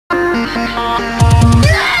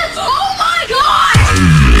Yes! Oh my god!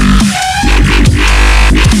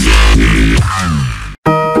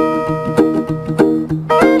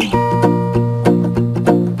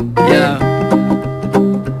 Yeah.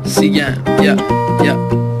 See, yeah.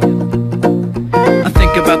 I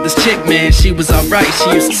think about this chick, man, she was alright. She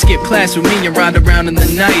used to skip class with me and ride around in the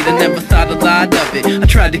night. I never thought a lot of it. I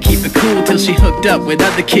tried to keep it cool till she hooked up with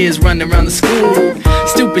other kids running around the school.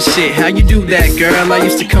 Stupid shit, how you do that, girl? I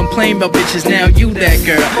used to complain about bitches, now you that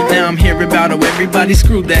girl. Now I'm hearing about how everybody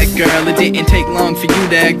screwed that girl. It didn't take long for you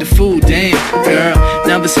to act a fool, damn, girl.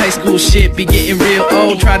 Now this high school shit be getting real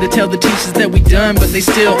old. Try to tell the teachers that we done, but they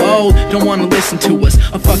still old. Don't wanna listen to us,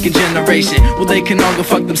 a fucking generation. Well, they can all go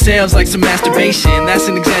fuck themselves like some masturbation. That's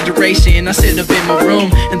an exaggeration. I sit up in my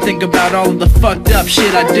room and think about all of the fucked up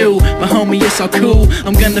shit I do. But homie, it's all cool,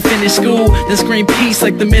 I'm gonna finish school, then scream peace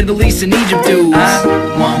like the Middle East and Egypt dudes. I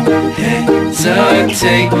won't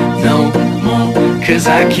hesitate no more, cause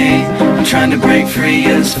I can't. I'm trying to break free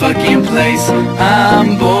of this fucking place.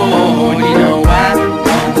 I'm bored, you know I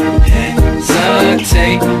won't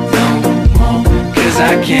hesitate no more, cause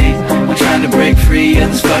I can't. I'm trying to break free of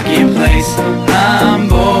this fucking place. I'm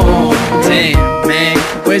bored. Damn, man,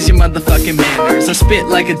 where's your motherfucking manners? I spit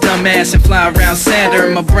like a dumbass and fly around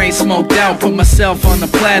Saturn. My brain smoked out, put myself on the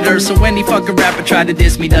platter. So any fucking rapper try to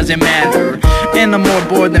diss me doesn't matter. And I'm more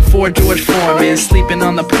bored than 4 George Foreman, sleeping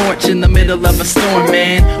on the porch in the middle of a storm,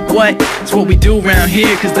 man. What? It's what we do round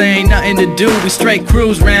here, cause there ain't nothing to do. We straight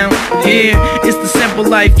cruise round here. It's the simple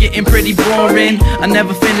life getting pretty boring. I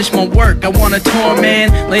never finish my work, I want a tour,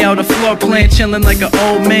 man. Lay out a floor plan, chilling like an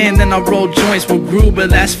old man. Then I roll joints with Gruber,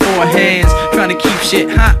 that's 4 hands. Trying to keep shit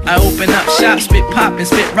hot, I open up shop, spit pop and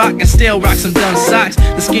spit rock and still rock some dumb socks.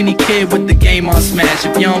 The skinny kid with the game on smash.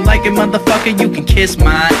 If you don't like it, motherfucker, you can kiss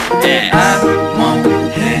my ass. I won't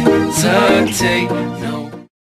hesitate